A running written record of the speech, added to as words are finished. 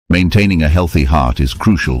Maintaining a healthy heart is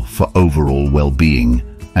crucial for overall well-being,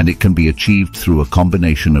 and it can be achieved through a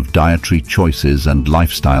combination of dietary choices and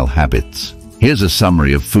lifestyle habits. Here's a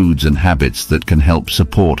summary of foods and habits that can help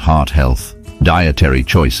support heart health. Dietary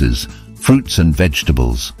choices. Fruits and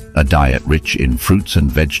vegetables. A diet rich in fruits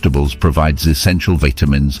and vegetables provides essential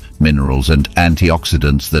vitamins, minerals, and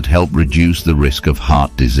antioxidants that help reduce the risk of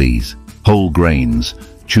heart disease. Whole grains.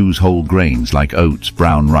 Choose whole grains like oats,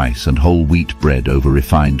 brown rice, and whole wheat bread over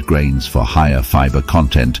refined grains for higher fiber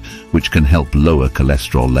content, which can help lower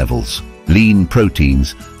cholesterol levels. Lean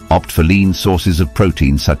proteins. Opt for lean sources of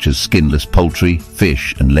protein such as skinless poultry,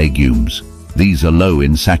 fish, and legumes. These are low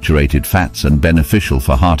in saturated fats and beneficial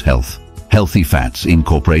for heart health. Healthy fats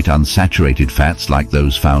incorporate unsaturated fats like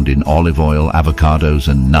those found in olive oil, avocados,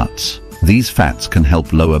 and nuts. These fats can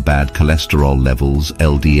help lower bad cholesterol levels,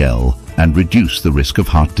 LDL, and reduce the risk of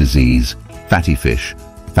heart disease. Fatty fish.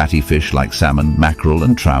 Fatty fish like salmon, mackerel,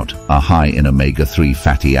 and trout are high in omega-3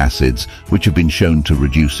 fatty acids, which have been shown to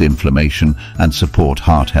reduce inflammation and support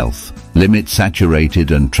heart health. Limit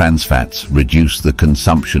saturated and trans fats. Reduce the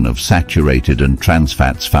consumption of saturated and trans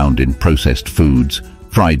fats found in processed foods,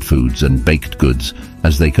 fried foods, and baked goods,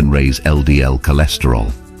 as they can raise LDL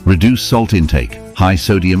cholesterol. Reduce salt intake. High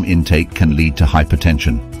sodium intake can lead to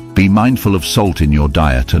hypertension. Be mindful of salt in your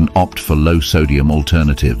diet and opt for low sodium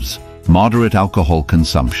alternatives. Moderate alcohol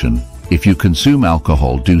consumption. If you consume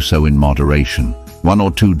alcohol, do so in moderation. 1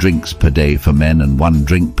 or 2 drinks per day for men and 1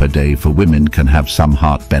 drink per day for women can have some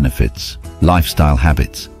heart benefits. Lifestyle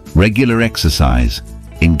habits. Regular exercise.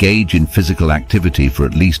 Engage in physical activity for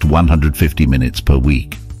at least 150 minutes per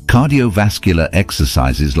week. Cardiovascular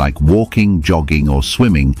exercises like walking, jogging, or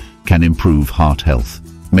swimming can improve heart health.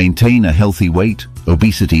 Maintain a healthy weight.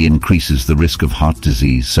 Obesity increases the risk of heart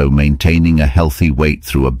disease, so maintaining a healthy weight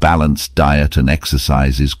through a balanced diet and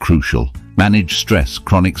exercise is crucial. Manage stress.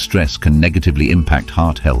 Chronic stress can negatively impact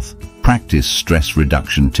heart health. Practice stress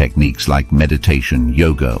reduction techniques like meditation,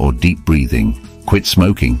 yoga, or deep breathing. Quit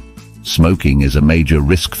smoking. Smoking is a major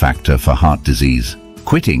risk factor for heart disease.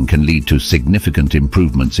 Quitting can lead to significant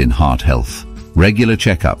improvements in heart health. Regular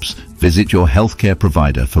checkups. Visit your healthcare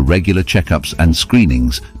provider for regular checkups and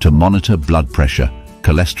screenings to monitor blood pressure,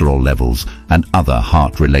 cholesterol levels, and other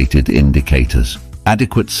heart-related indicators.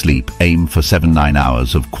 Adequate sleep. Aim for 7-9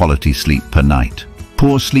 hours of quality sleep per night.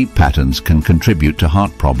 Poor sleep patterns can contribute to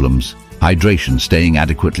heart problems. Hydration. Staying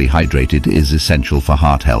adequately hydrated is essential for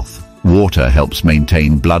heart health. Water helps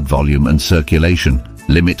maintain blood volume and circulation.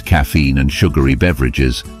 Limit caffeine and sugary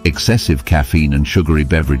beverages. Excessive caffeine and sugary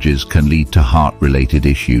beverages can lead to heart-related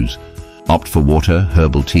issues. Opt for water,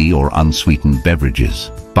 herbal tea, or unsweetened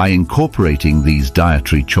beverages. By incorporating these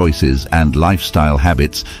dietary choices and lifestyle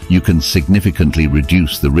habits, you can significantly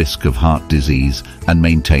reduce the risk of heart disease and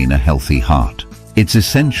maintain a healthy heart. It's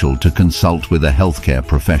essential to consult with a healthcare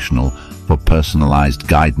professional for personalized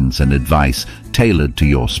guidance and advice tailored to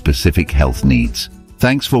your specific health needs.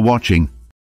 Thanks for watching.